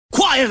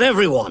Quiet,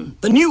 everyone.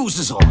 The news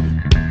is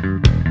on.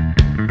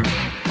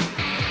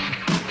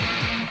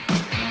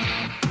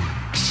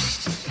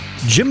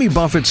 Jimmy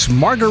Buffett's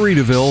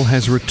Margaritaville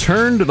has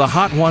returned to the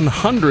Hot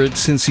 100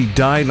 since he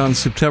died on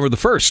September the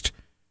 1st.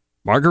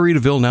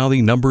 Margaritaville now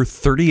the number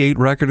 38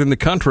 record in the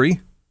country.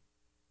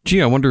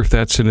 Gee, I wonder if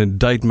that's an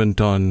indictment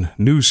on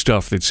new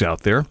stuff that's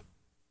out there.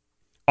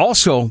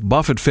 Also,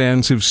 Buffett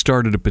fans have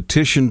started a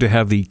petition to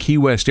have the Key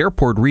West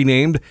Airport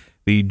renamed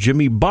the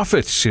Jimmy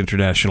Buffett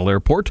International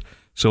Airport.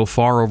 So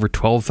far, over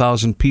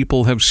 12,000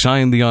 people have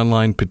signed the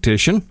online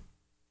petition.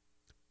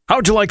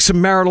 How'd you like some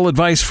marital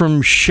advice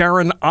from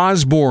Sharon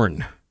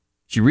Osbourne?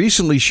 She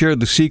recently shared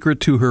the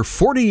secret to her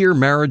 40-year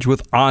marriage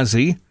with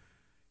Ozzy.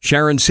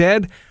 Sharon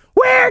said,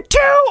 "We're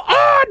two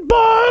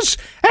oddballs,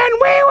 and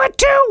we were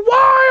two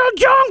wild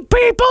young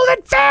people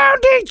that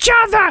found each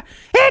other.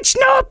 It's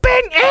not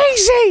been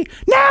easy.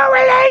 No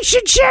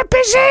relationship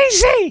is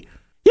easy.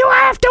 You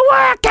have to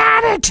work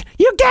at it.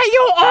 You get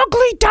your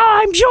ugly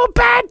times, your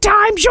bad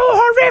times, your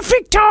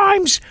horrific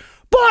times.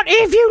 But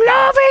if you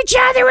love each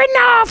other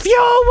enough,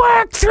 you'll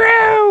work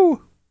through."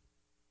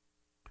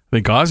 I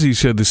think Ozzy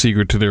said the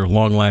secret to their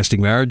long-lasting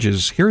marriage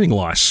is hearing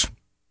loss.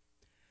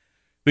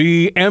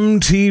 The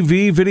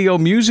MTV Video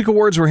Music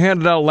Awards were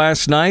handed out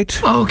last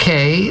night.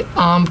 Okay,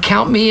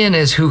 count me in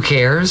as who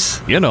cares.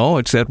 You know,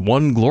 it's that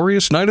one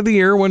glorious night of the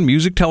year when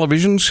music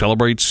television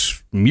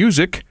celebrates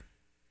music.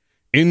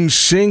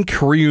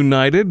 NSYNC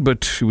reunited,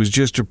 but it was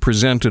just to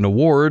present an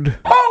award.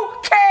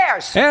 Who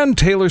cares? And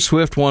Taylor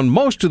Swift won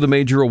most of the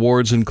major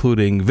awards,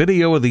 including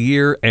Video of the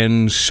Year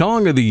and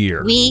Song of the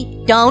Year.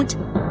 We don't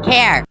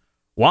care.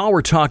 While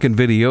we're talking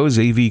videos,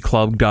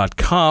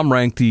 avclub.com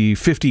ranked the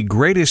 50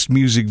 greatest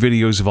music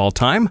videos of all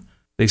time.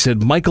 They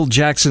said Michael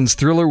Jackson's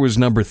Thriller was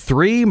number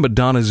 3,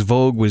 Madonna's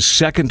Vogue was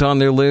second on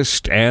their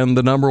list, and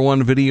the number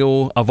 1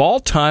 video of all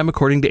time,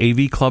 according to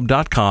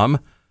avclub.com,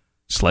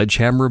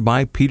 Sledgehammer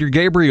by Peter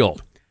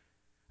Gabriel.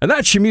 And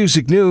that's your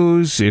music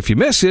news. If you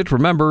miss it,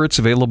 remember it's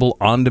available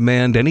on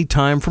demand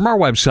anytime from our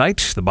website,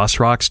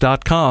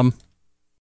 thebusrocks.com.